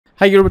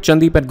Hi, you're with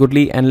Chandeep at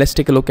Goodly, and let's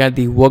take a look at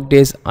the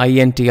Workday's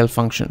INTL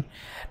function.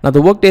 Now,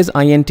 the Workday's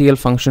INTL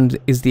function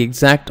is the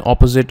exact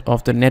opposite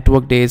of the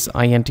Network Days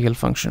INTL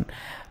function.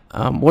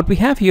 What we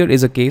have here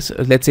is a case.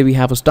 Let's say we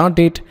have a start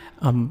date.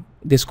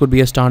 This could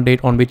be a start date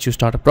on which you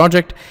start a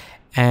project,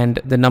 and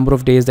the number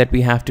of days that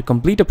we have to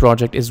complete a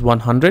project is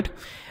 100.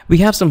 We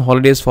have some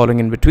holidays falling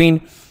in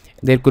between.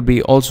 There could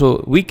be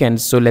also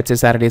weekends. So let's say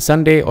Saturday,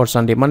 Sunday, or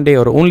Sunday, Monday,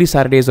 or only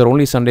Saturdays or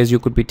only Sundays you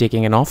could be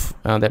taking an off.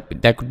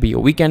 That could be a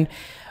weekend.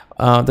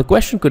 The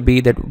question could be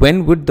that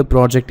when would the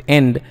project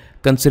end,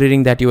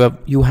 considering that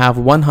you have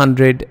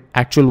 100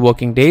 actual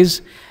working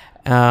days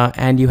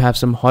and you have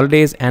some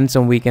holidays and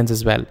some weekends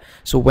as well.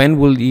 So when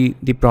will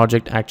the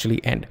project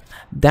actually end?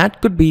 That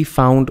could be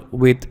found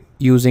with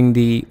using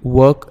the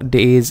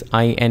Workdays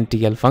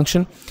INTL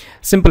function.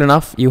 Simple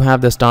enough. You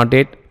have the start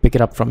date, pick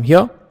it up from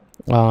here.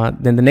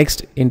 Then the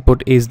next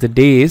input is the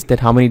days,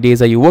 that how many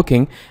days are you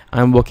working.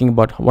 I'm working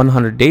about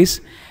 100 days.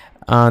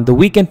 The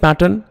weekend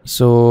pattern,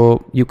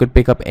 so you could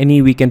pick up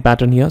any weekend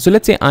pattern here. So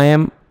let's say I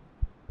am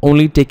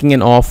only taking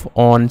an off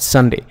on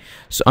Sunday,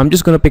 so I'm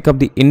just going to pick up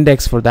the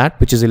index for that,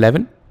 which is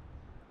 11,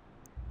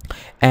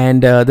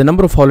 and the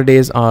number of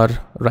holidays are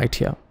right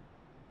here.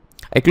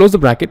 I close the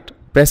bracket,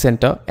 press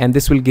enter, and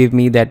this will give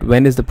me that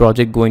when is the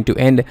project going to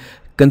end,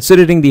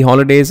 considering the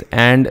holidays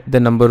and the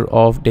number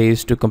of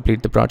days to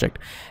complete the project.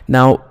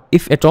 Now,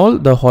 if at all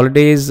the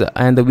holidays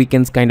and the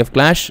weekends kind of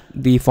clash,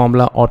 the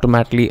formula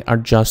automatically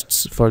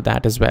adjusts for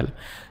that as well.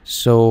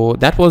 So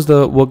that was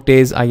the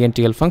Workdays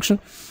INTL function.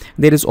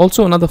 There is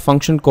also another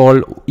function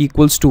called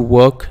equals to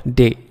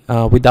workday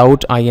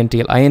without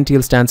INTL.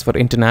 INTL stands for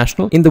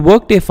international. In the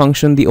workday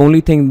function, the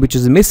only thing which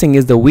is missing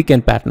is the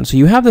weekend pattern. So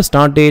you have the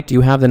start date,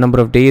 you have the number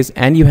of days,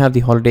 and you have the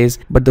holidays,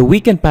 but the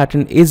weekend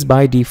pattern is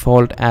by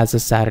default as a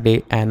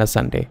Saturday and a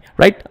Sunday,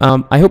 right?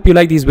 I hope you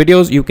like these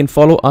videos. You can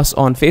follow us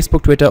on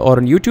Facebook, Twitter, or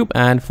on YouTube,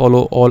 and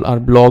follow all our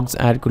blogs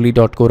at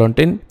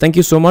goodly.co.in. Thank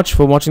you so much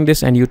for watching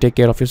this, and you take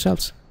care of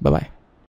yourselves. Bye-bye.